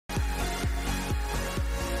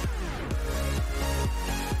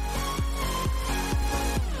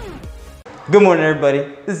Good morning, everybody.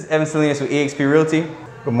 This is Evan Salinas with eXp Realty.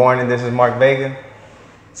 Good morning, this is Mark Vega.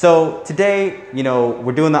 So today,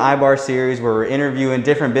 we're doing the IBAR series where we're interviewing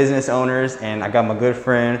different business owners, and I got my good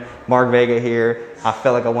friend, Mark Vega here. I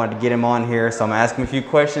felt like I wanted to get him on here, so I'm gonna ask him a few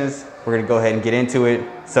questions. We're gonna go ahead and get into it.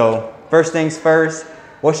 So first things first,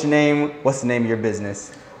 what's your name? What's the name of your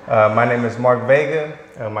business? My name is Mark Vega.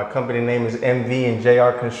 My company name is MV and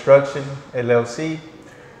JR Construction, LLC.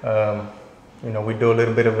 We do a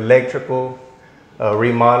little bit of electrical,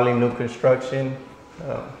 remodeling, new construction,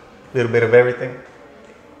 a little bit of everything.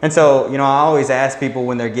 And so, I always ask people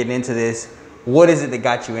when they're getting into this, what is it that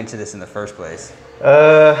got you into this in the first place?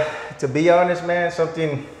 To be honest, man,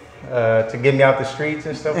 something to get me out the streets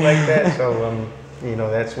and stuff like that. So,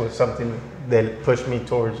 that's what something that pushed me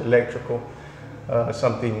towards electrical,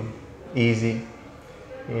 something easy,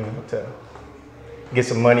 to get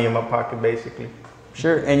some money in my pocket, basically.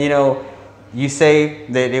 Sure, and you say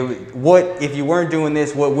that if you weren't doing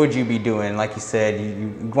this, what would you be doing? Like you said,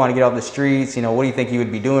 you want to get off the streets. What do you think you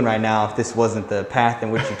would be doing right now if this wasn't the path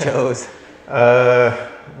in which you chose?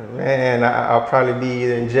 Man, I'll probably be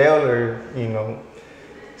either in jail or,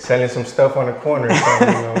 selling some stuff on the corner or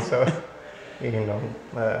something, So,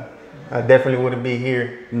 I definitely wouldn't be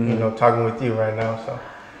here, talking with you right now. So,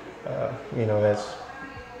 that's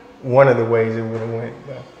one of the ways it would have went.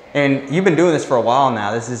 But. And you've been doing this for a while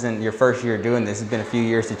now. This isn't your first year doing this. It's been a few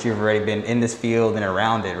years that you've already been in this field and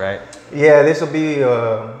around it, right? Yeah, this will be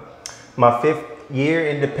my 5th year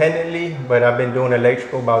independently, but I've been doing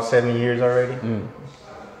electrical about 7 years already.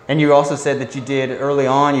 And you also said that you did early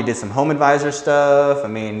on, you did some home advisor stuff. I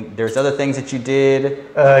mean, there's other things that you did.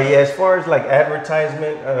 Yeah, as far as like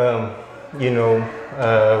advertisement, we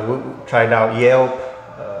tried out Yelp,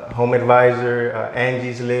 Home Advisor,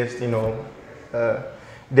 Angie's List,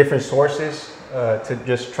 different sources to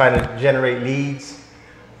just try to generate leads,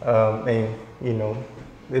 and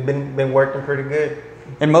they've been working pretty good.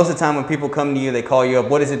 And most of the time when people come to you, they call you up,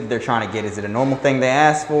 what is it that they're trying to get? Is it a normal thing they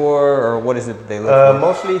ask for, or what is it that they look for?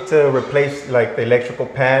 Mostly to replace like the electrical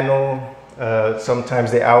panel. Sometimes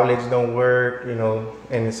the outlets don't work,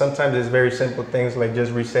 and sometimes it's very simple things like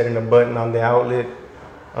just resetting a button on the outlet.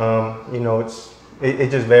 It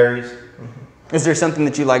just varies. Is there something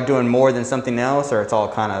that you like doing more than something else, or it's all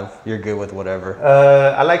kind of, you're good with whatever?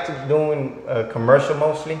 I like doing commercial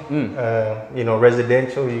mostly.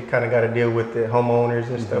 Residential, you kind of got to deal with the homeowners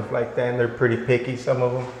and stuff like that, and they're pretty picky, some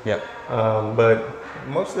of them. Yep. But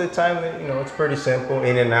most of the time, it's pretty simple,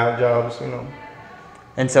 in and out jobs,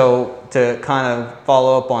 And so to kind of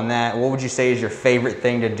follow up on that, what would you say is your favorite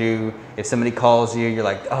thing to do if somebody calls you, you're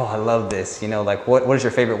like, oh, I love this, like what is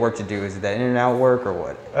your favorite work to do? Is it that in and out work or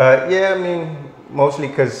what? Yeah, I mean, mostly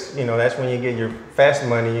because, that's when you get your fast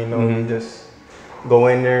money, you just go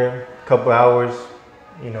in there, a couple hours,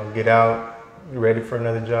 get out, you're ready for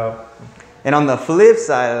another job. And on the flip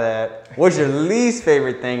side of that, what's your least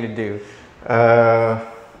favorite thing to do?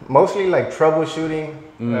 Mostly like troubleshooting,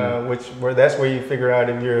 that's where you figure out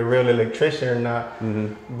if you're a real electrician or not.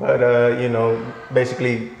 But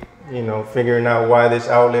basically, figuring out why this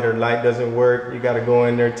outlet or light doesn't work. You got to go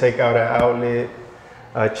in there, take out an outlet,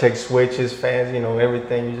 check switches, fans,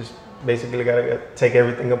 everything. You just basically got to take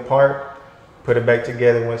everything apart, put it back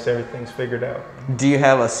together once everything's figured out. Do you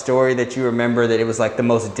have a story that you remember that it was like the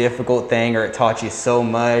most difficult thing, or it taught you so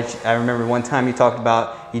much? I remember one time you talked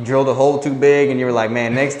about you drilled a hole too big and you were like,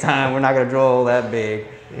 man, next time we're not going to drill a hole that big.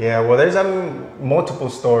 Yeah, well, there's multiple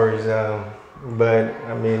stories, but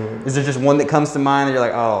I mean... Is there just one that comes to mind that you're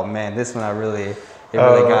like, oh man, this one really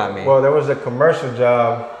got me? Well, there was a commercial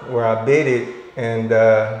job where I bid it, and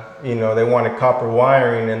they wanted copper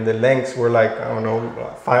wiring, and the lengths were like, I don't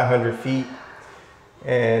know, 500 feet.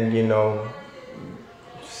 And,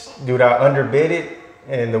 dude, I underbid it,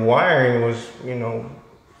 and the wiring was,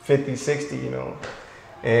 50, 60,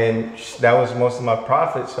 and that was most of my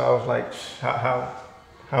profit. So I was like, how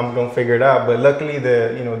I'm gonna figure it out? But luckily,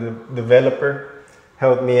 the developer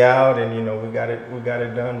helped me out, and we got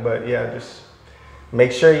it done. But yeah, just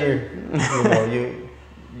make sure you're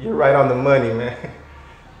right on the money, man.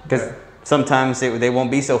 Because sometimes they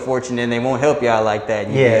won't be so fortunate and they won't help you out like that.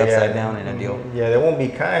 You get upside down in a deal. Yeah, they won't be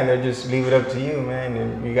kind. They'll just leave it up to you, man.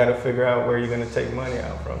 And you got to figure out where you're going to take money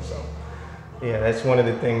out from. So, yeah, that's one of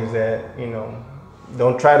the things that,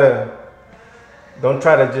 don't try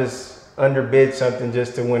to just underbid something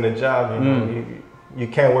just to win a job. You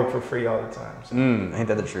can't work for free all the time. So. Ain't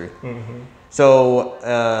that the truth? So,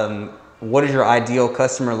 what is your ideal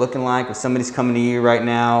customer looking like? If somebody's coming to you right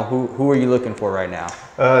now, who are you looking for right now?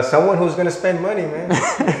 Someone who's going to spend money, man.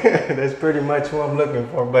 That's pretty much who I'm looking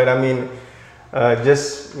for. But I mean,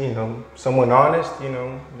 Just, you know, someone honest, you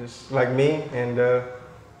know, just like me, and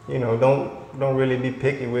you know, don't really be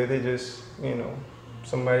picky with it. Just, you know,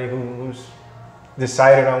 somebody who's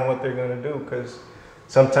decided on what they're gonna do. Because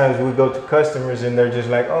sometimes we go to customers and they're just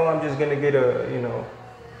like, oh, I'm just gonna get a, you know,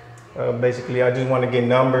 basically I just want to get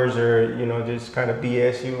numbers, or, you know, just kind of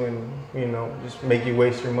BS you and, you know, just make you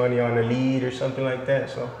waste your money on a lead or something like that.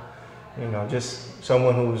 So, you know, just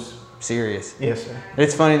someone who's serious. Yes, sir.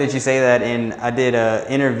 It's funny that you say that. And I did an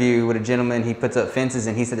interview with a gentleman. He puts up fences,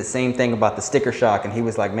 and he said the same thing about the sticker shock. And he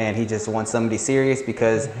was like, man, he just wants somebody serious,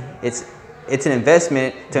 because it's an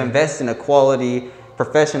investment to invest in a quality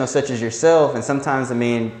professional such as yourself. And sometimes, I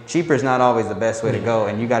mean, cheaper is not always the best way to go,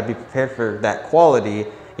 and you got to be prepared for that quality.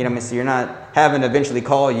 You know what I mean? So you're not having to eventually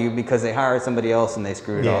call you because they hired somebody else and they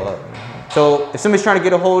screwed it all up. So if somebody's trying to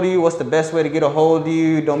get a hold of you, what's the best way to get a hold of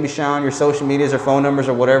you? Don't be shy on your social medias or phone numbers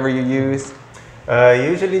or whatever you use.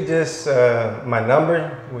 Usually just my number,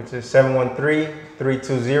 which is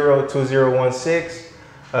 713-320-2016.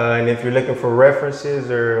 And if you're looking for references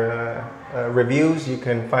or reviews, you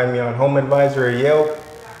can find me on Home Advisor or Yelp.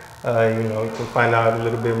 You know, to find out a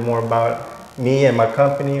little bit more about me and my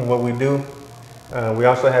company and what we do. We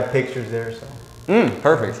also have pictures there. So.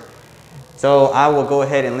 Perfect. So I will go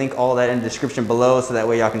ahead and link all that in the description below, so that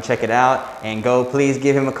way y'all can check it out. And go, please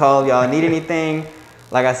give him a call. Y'all need anything.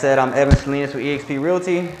 Like I said, I'm Evan Salinas with eXp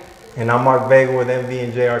Realty. And I'm Mark Vega with MV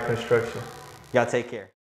and JR Construction. Y'all take care.